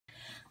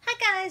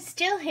Hi guys,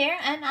 Jill here,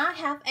 and I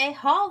have a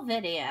haul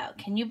video.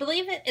 Can you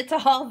believe it? It's a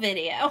haul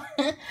video.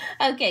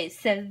 Okay,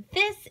 so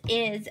this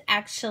is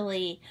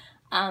actually,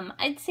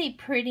 I'd say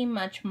pretty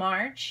much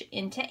March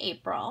into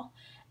April,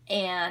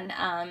 and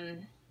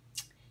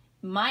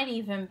might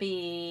even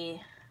be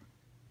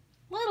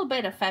a little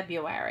bit of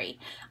February.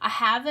 I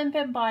haven't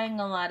been buying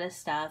a lot of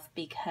stuff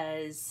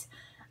because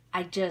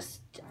I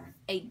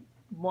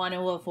want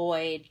to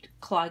avoid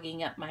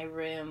clogging up my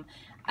room.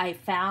 I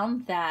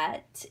found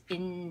that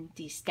in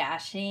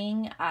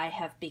destashing, I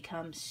have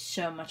become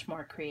so much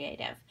more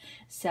creative.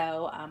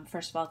 So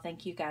first of all,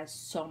 thank you guys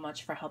so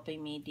much for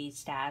helping me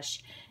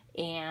destash.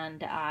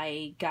 And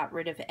I got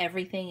rid of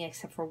everything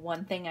except for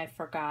one thing I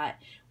forgot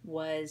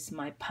was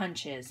my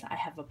punches. I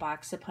have a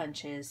box of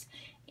punches,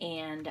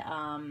 and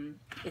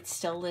it's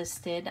still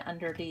listed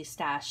under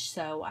destash,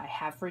 so I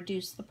have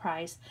reduced the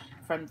price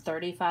from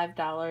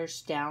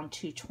 $35 down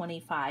to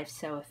 $25.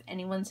 So if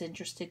anyone's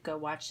interested, go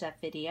watch that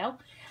video.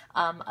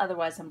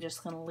 Otherwise, I'm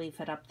just going to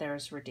leave it up there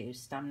as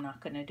reduced. I'm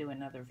not going to do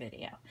another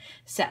video.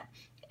 So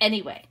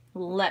anyway,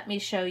 let me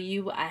show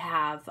you. I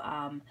have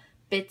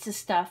bits of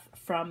stuff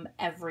from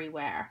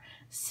everywhere.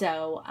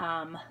 So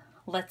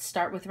let's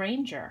start with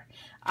Ranger.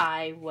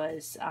 I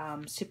was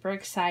super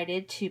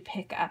excited to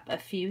pick up a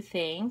few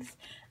things.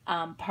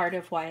 Part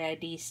of why I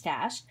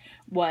destashed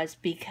was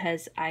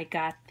because I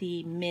got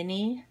the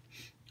mini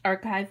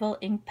archival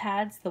ink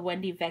pads, the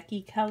Wendy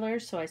Vecchi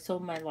colors, so I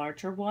sold my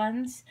larger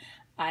ones.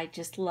 I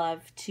just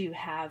love to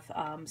have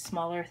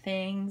smaller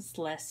things,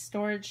 less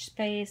storage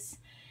space,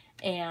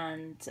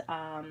 and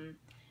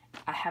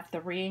I have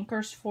the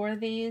re-inkers for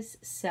these,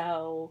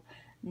 so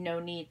no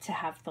need to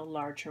have the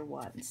larger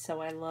ones.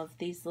 So I love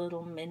these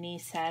little mini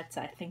sets.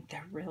 I think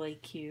they're really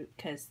cute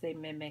because they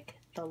mimic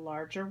the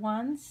larger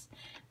ones.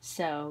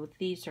 So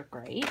these are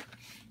great.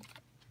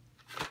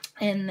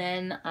 And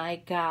then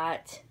I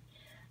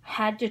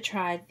had to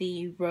try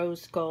the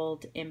rose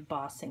gold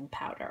embossing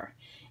powder.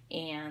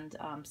 And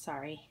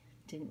sorry,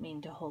 didn't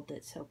mean to hold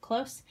it so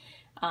close.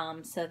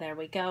 So there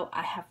we go.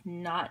 I have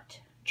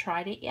not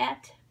tried it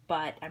yet,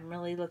 but I'm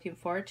really looking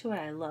forward to it.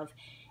 I love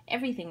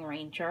everything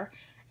Ranger,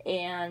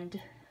 and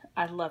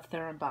I love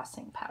their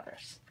embossing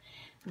powders.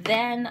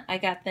 Then I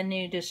got the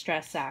new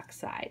Distress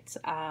Oxides.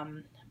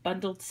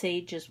 Bundled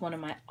Sage is one of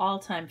my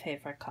all-time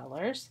favorite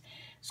colors.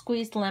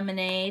 Squeezed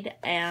Lemonade,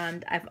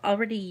 and I've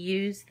already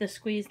used the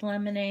Squeezed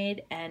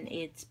Lemonade, and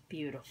it's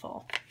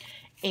beautiful.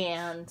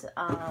 And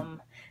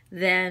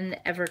then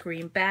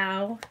Evergreen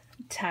Bough,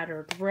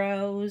 Tattered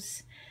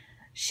Rose,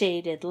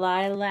 Shaded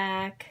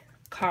Lilac,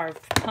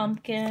 Carved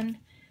Pumpkin.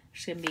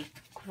 There's going to be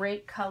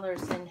great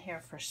colors in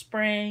here for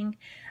spring.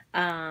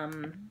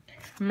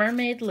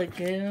 Mermaid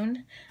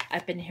Lagoon.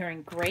 I've been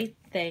hearing great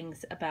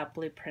things about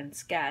Blueprint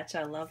Sketch.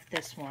 I love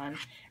this one.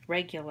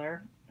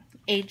 Regular.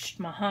 Aged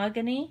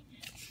Mahogany,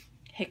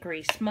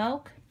 Hickory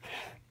Smoke,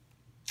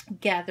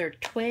 Gathered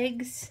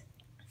Twigs,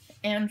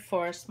 and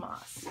Forest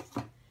Moss.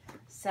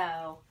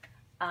 So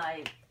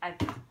I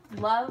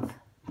love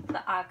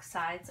the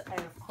oxides. I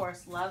of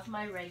course love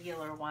my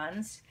regular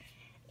ones,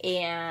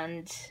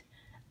 and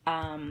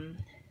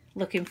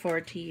looking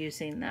forward to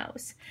using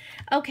those.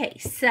 Okay,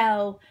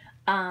 so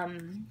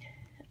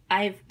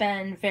I've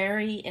been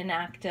very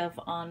inactive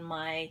on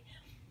my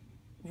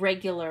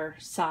regular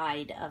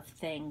side of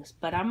things,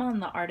 but I'm on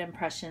the Art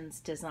Impressions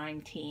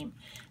design team.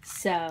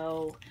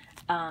 So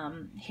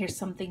here's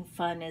something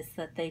fun, is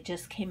that they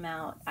just came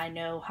out. I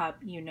know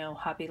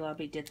Hobby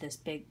Lobby did this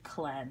big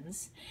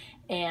cleanse,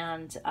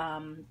 and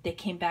they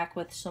came back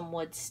with some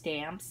wood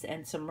stamps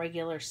and some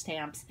regular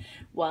stamps.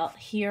 Well,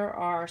 here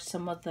are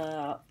some of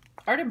the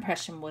Art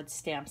Impression wood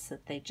stamps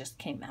that they just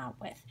came out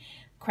with.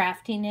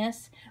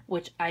 Craftiness,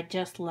 which I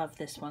just love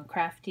this one.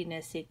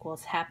 Craftiness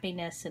equals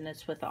happiness, and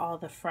it's with all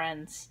the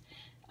friends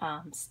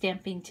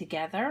stamping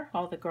together,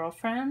 all the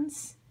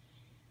girlfriends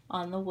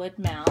on the wood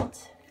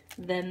mount.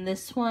 Then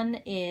this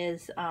one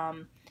is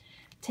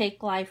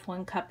Take Life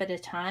One Cup at a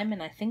Time,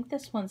 and I think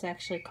this one's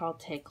actually called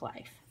Take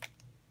Life.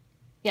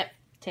 Yep,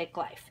 Take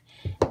Life.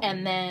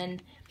 And then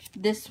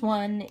this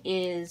one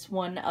is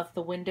one of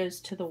the Windows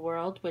to the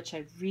World, which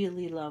I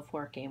really love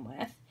working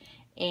with.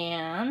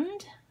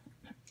 And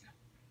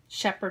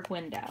Shepherd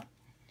Window.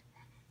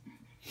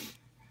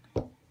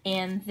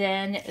 And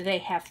then they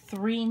have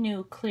 3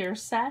 new clear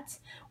sets.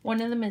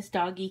 One of them is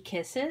Doggy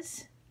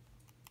Kisses.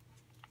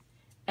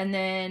 And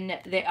then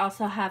they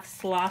also have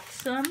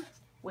Slothsome,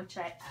 which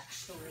I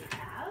actually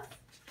have,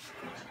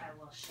 which I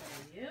will show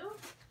you.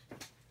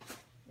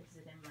 Is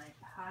it in my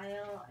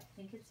pile? I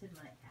think it's in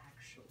my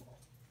actual.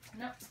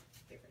 Nope,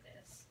 here it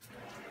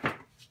is.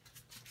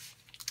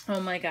 Oh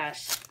my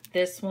gosh,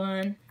 this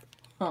one.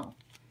 Oh.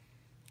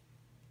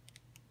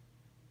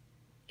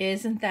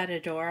 Isn't that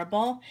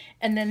adorable?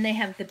 And then they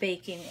have the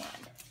baking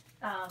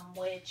one,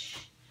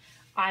 which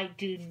I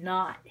do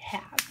not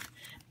have,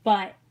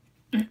 but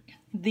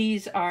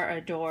these are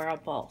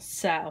adorable.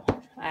 So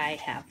I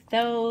have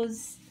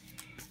those.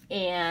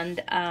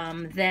 And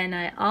then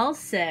I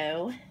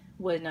also,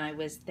 when I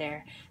was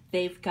there,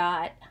 they've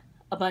got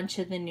a bunch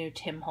of the new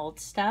Tim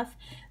Holtz stuff.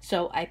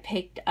 So I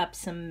picked up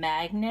some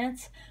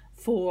magnets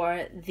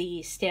for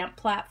the stamp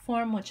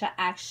platform, which I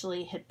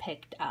actually had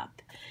picked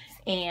up.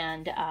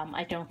 And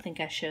I don't think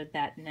I showed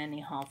that in any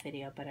haul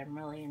video, but I'm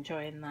really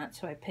enjoying that.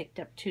 So I picked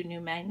up 2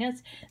 new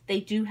magnets. They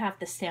do have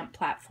the stamp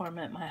platform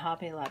at my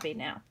Hobby Lobby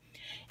now.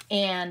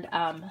 And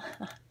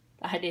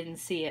I didn't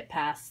see it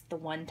past the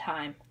one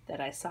time that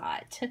I saw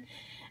it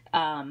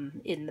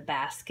in the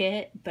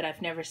basket, but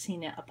I've never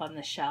seen it up on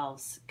the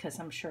shelves because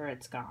I'm sure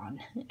it's gone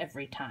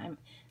every time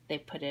they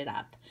put it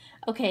up.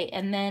 Okay,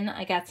 and then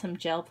I got some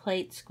gel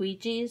plate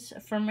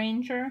squeegees from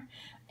Ranger,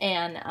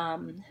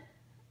 and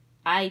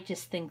I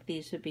just think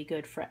these would be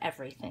good for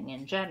everything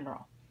in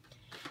general.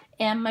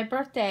 And my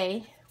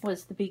birthday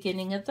was the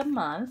beginning of the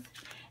month,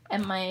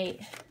 and my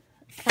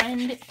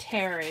friend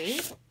Terry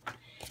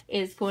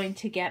is going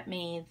to get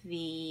me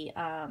the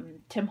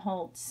Tim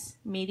Holtz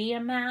Media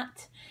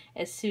Mat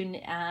as soon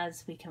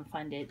as we can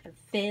find it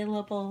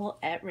available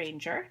at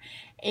Ranger.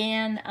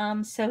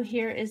 And so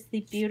here is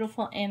the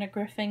beautiful Anna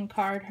Griffin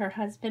card her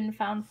husband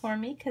found for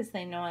me, because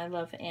they know I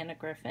love Anna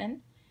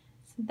Griffin.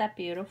 Isn't that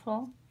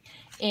beautiful?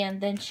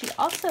 And then she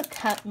also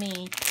cut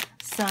me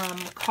some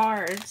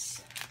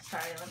cards.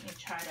 Sorry, let me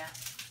try to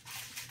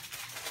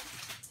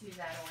do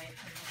that away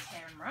from the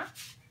camera.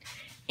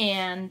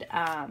 And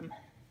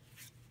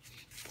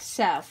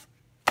so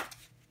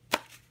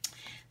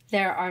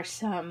there are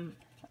some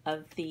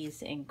of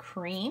these in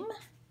cream.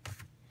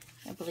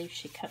 I believe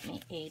she cut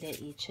me 8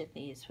 of each of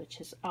these, which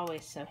is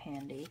always so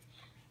handy.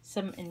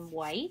 Some in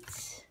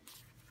white,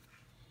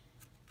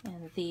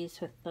 and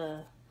these with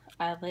the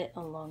eyelet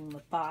along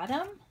the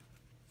bottom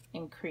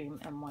in cream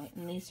and white.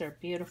 And these are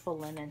beautiful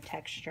linen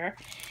texture.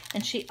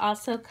 And she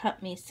also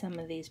cut me some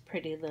of these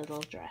pretty little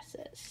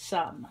dresses.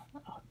 Some,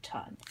 a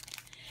ton.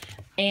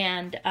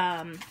 And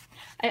I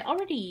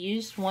already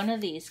used one of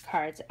these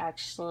cards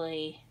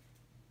actually,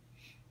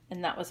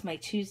 and that was my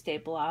Tuesday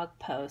blog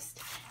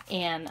post.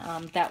 And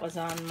that was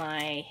on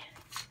my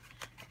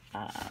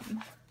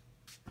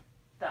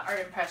the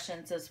Art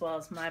Impressions as well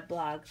as my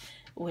blog,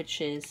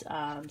 which is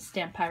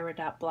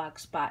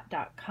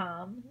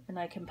stampyra.blogspot.com, and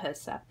I can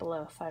post that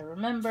below if I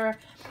remember.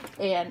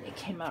 And it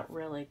came out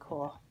really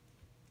cool.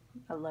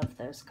 I love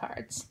those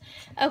cards.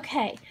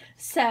 Okay,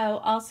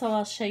 so also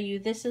I'll show you,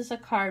 this is a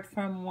card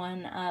from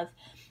one of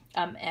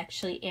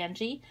actually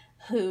Angie,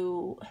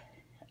 who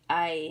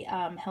I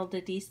held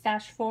a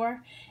D-stash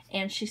for,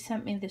 and she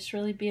sent me this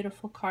really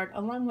beautiful card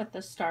along with the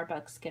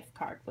Starbucks gift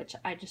card, which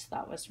I just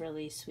thought was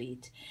really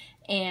sweet.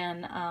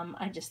 And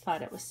I just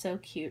thought it was so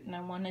cute, and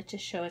I wanted to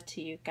show it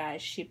to you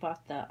guys. She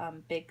bought the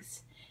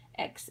Biggs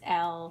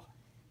XL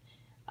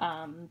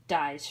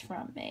dies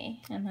from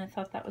me, and I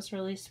thought that was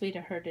really sweet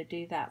of her to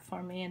do that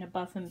for me and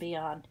above and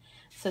beyond.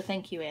 So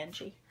thank you,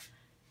 Angie.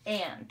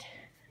 And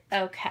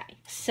okay,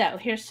 so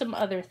here's some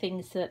other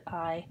things that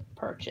I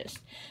purchased.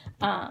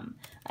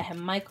 I have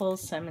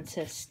Michael's, Simon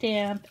Says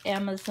Stamp,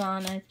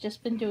 Amazon. I've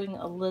just been doing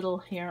a little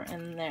here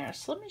and there.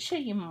 So let me show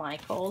you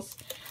Michael's.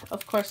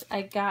 Of course,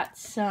 I got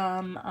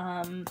some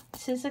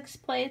Sizzix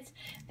plates.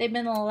 They've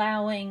been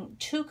allowing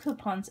 2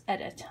 coupons at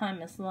a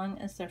time as long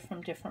as they're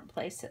from different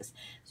places.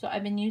 So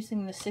I've been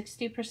using the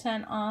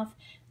 60% off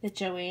that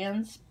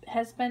Joann's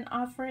has been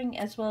offering,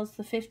 as well as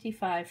the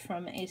 55%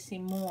 from AC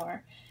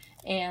Moore.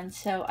 And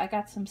so I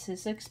got some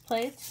Sizzix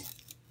plates.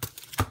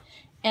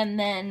 And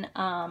then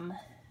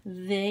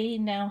they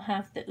now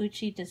have the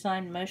Uchi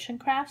Design Motion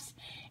Crafts.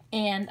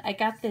 And I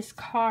got this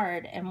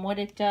card, and what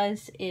it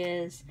does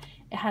is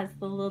it has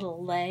the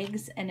little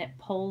legs and it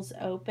pulls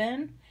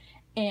open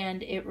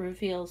and it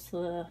reveals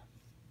the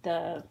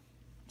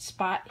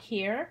spot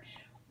here.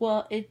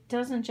 Well, it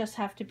doesn't just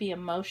have to be a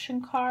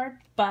motion card,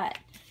 but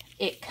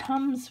it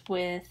comes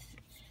with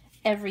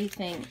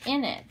everything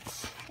in it.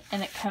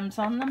 And it comes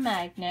on the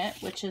magnet,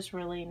 which is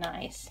really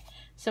nice.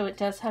 So it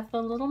does have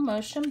the little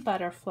motion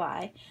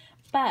butterfly,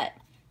 but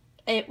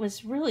it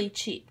was really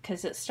cheap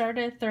because it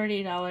started at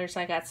 $30.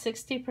 I got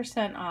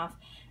 60% off.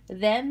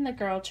 Then the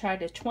girl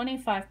tried a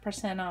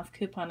 25% off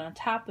coupon on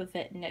top of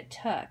it, and it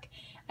took,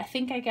 I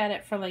think I got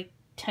it for like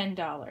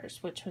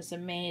 $10, which was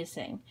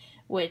amazing,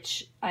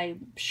 which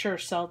I'm sure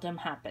seldom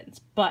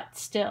happens, but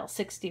still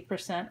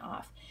 60%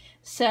 off.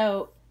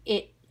 So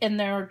and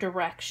there are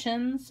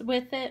directions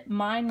with it.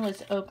 Mine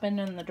was open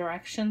and the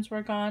directions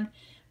were gone,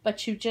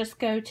 but you just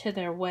go to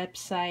their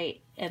website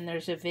and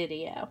there's a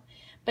video.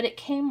 But it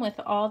came with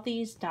all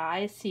these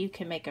dies so you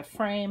can make a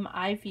frame.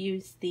 I've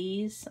used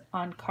these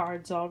on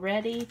cards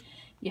already.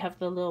 You have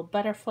the little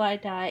butterfly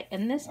die,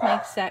 and this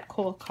makes that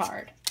cool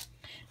card.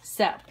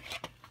 So,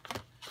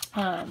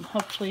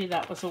 hopefully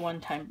that was a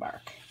one-time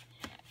bark.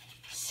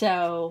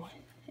 So,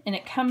 and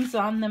it comes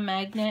on the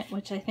magnet,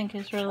 which I think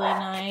is really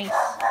nice.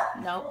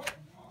 Nope.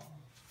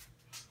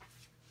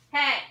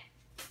 Hey!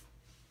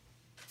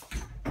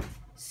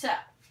 So,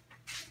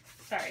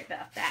 sorry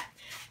about that.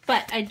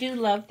 But I do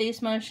love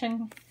these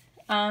motion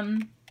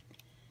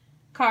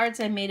cards.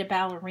 I made a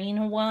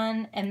ballerina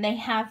one, and they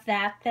have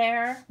that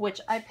there,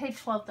 which I paid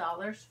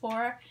 $12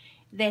 for.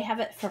 they have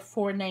it for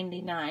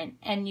 $4.99,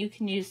 and you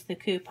can use the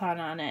coupon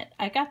on it.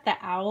 I got the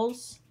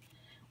owls,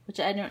 which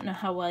I don't know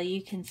how well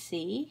you can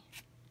see.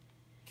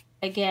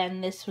 Again,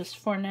 this was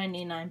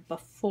 $4.99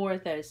 before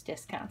those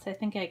discounts. I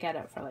think I got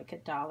it for like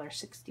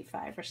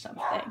 $1.65 or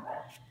something.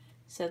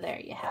 So there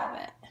you have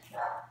it.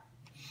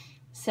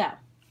 So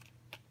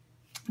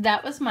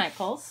that was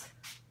Michael's.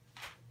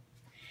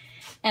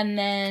 And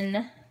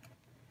then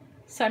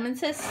Simon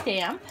Says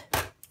Stamp.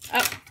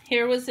 Oh,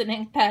 here was an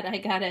ink pad I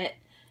got at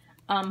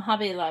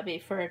Hobby Lobby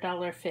for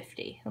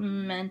 $1.50.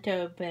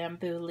 Memento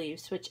Bamboo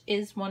Leaves, which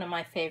is one of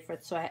my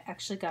favorites, so I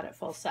actually got it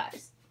full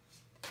size.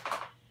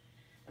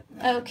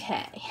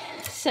 Okay,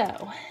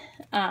 so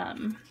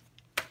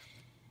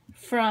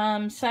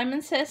from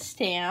Simon Says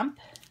Stamp,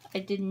 I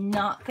did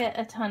not get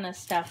a ton of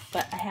stuff,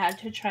 but I had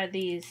to try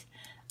these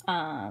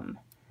Royal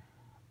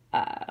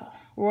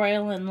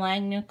and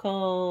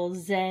Langnickel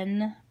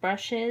Zen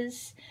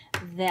brushes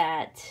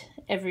that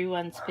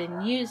everyone's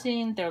been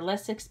using. They're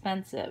less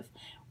expensive.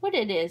 What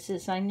it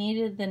is I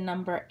needed the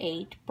number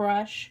 8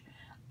 brush,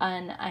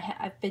 and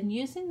I've been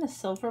using the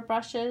silver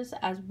brushes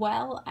as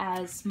well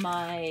as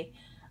my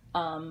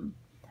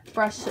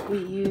brush that we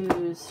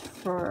use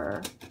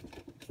for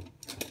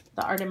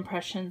the Art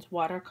Impressions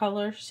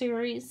watercolor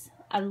series.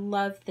 I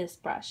love this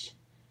brush,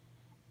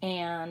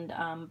 and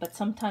but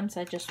sometimes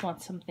I just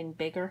want something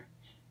bigger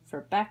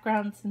for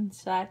backgrounds and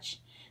such.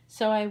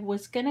 So I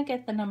was gonna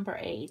get the number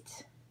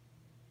 8,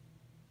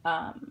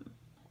 and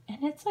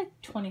it's like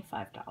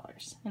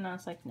 $25, and I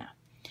was like, no.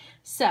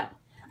 So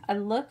I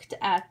looked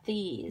at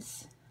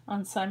these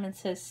on Simon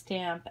Says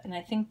Stamp, and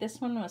I think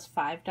this one was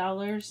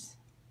 $5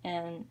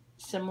 and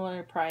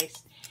similar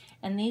price,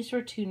 and these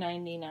were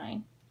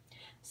 $2.99.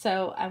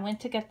 So I went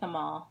to get them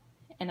all,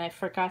 and I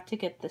forgot to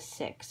get the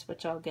 6,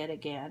 which I'll get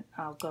again.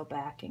 I'll go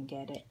back and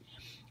get it.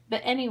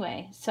 But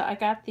anyway, so I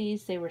got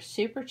these. They were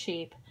super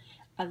cheap.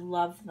 I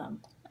love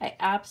them. I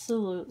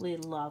absolutely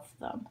love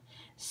them.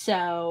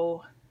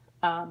 So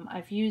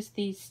I've used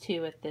these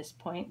 2 at this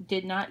point.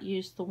 Did not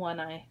use the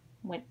one I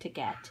went to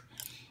get.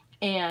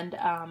 And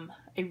I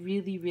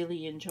really,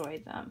 really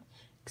enjoy them.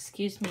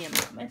 Excuse me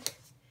a moment.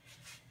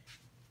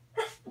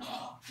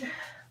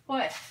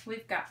 Boy,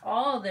 we've got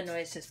all the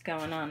noises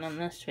going on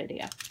this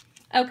video.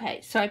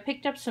 Okay, so I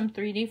picked up some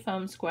 3D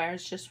foam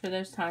squares just for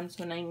those times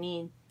when I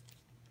need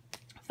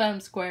foam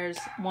squares,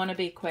 want to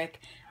be quick,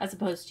 as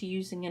opposed to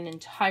using an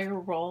entire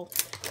roll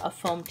of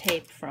foam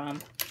tape from,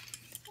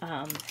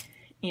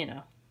 you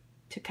know,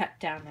 to cut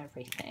down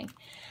everything.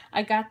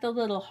 I got the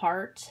little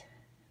heart,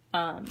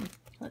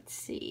 let's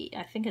see,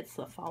 I think it's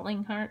the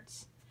Falling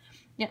Hearts.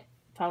 Yep,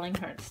 Falling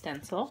Heart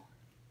stencil.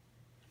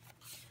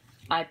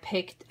 I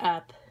picked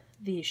up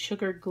the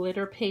sugar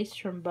glitter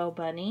paste from Bo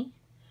Bunny.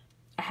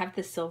 I have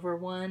the silver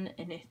one,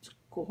 and it's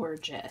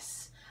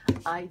gorgeous.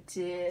 I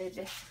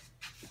did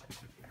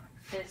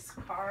this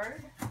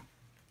card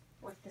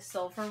with the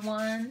silver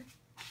one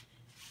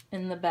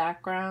in the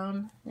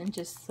background and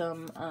just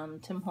some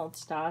Tim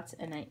Holtz dots,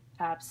 and I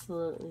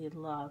absolutely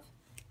love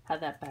how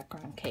that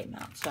background came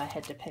out, so I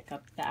had to pick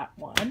up that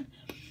one.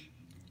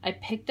 I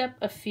picked up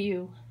a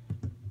few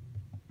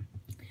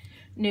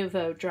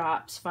Nuvo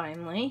drops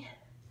finally,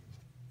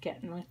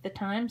 getting with the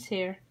times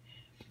here,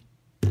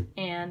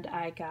 and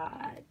I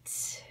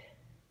got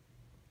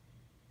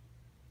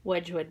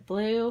Wedgwood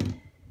Blue,